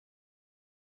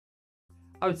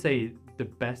I would say the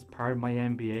best part of my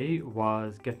MBA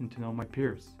was getting to know my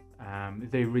peers.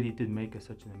 They really did make it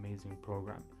such an amazing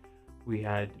program. We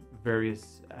had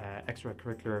various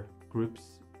extracurricular groups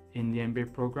in the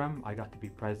MBA program. I got to be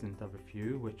president of a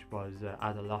few, which was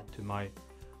add a lot to my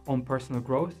own personal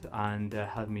growth and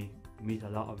helped me meet a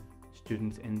lot of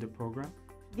students in the program.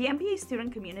 The MBA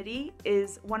student community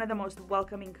is one of the most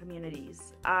welcoming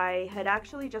communities. I had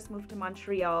actually just moved to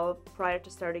Montreal prior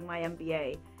to starting my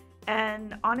MBA.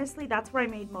 And honestly, that's where I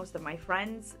made most of my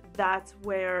friends. That's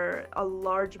where a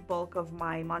large bulk of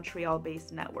my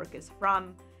Montreal-based network is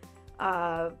from.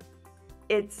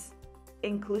 It's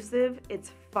inclusive,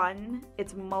 it's fun,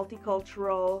 it's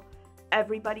multicultural.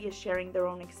 Everybody is sharing their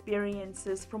own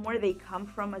experiences from where they come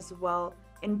from as well,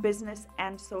 in business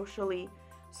and socially.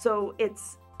 So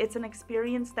it's an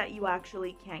experience that you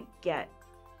actually can't get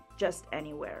just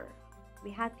anywhere. We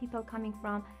had people coming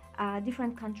from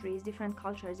different countries, different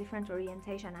cultures, different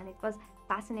orientation, and it was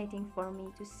fascinating for me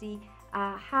to see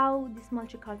how this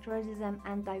multiculturalism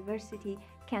and diversity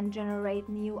can generate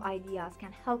new ideas,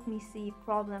 can help me see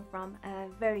problem from a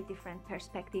very different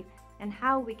perspective, and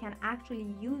how we can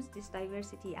actually use this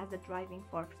diversity as a driving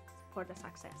force for the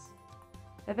success.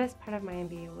 The best part of my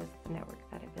MBA was the network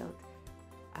that I built.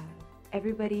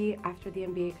 Everybody after the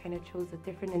MBA kind of chose a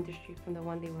different industry from the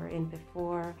one they were in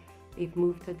before. They've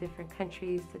moved to different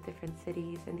countries, to different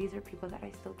cities, and these are people that I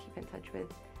still keep in touch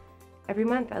with every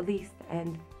month at least.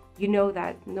 And you know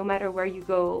that no matter where you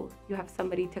go, you have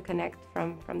somebody to connect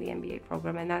from the MBA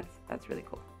program, and that's really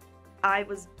cool. I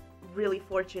was really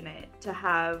fortunate to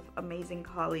have amazing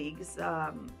colleagues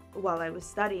while I was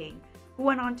studying who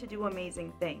went on to do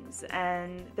amazing things,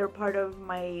 and they're part of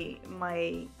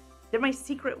they're my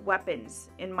secret weapons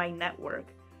in my network,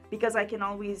 because I can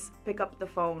always pick up the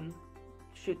phone,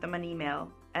 shoot them an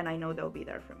email, and I know they'll be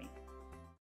there for me.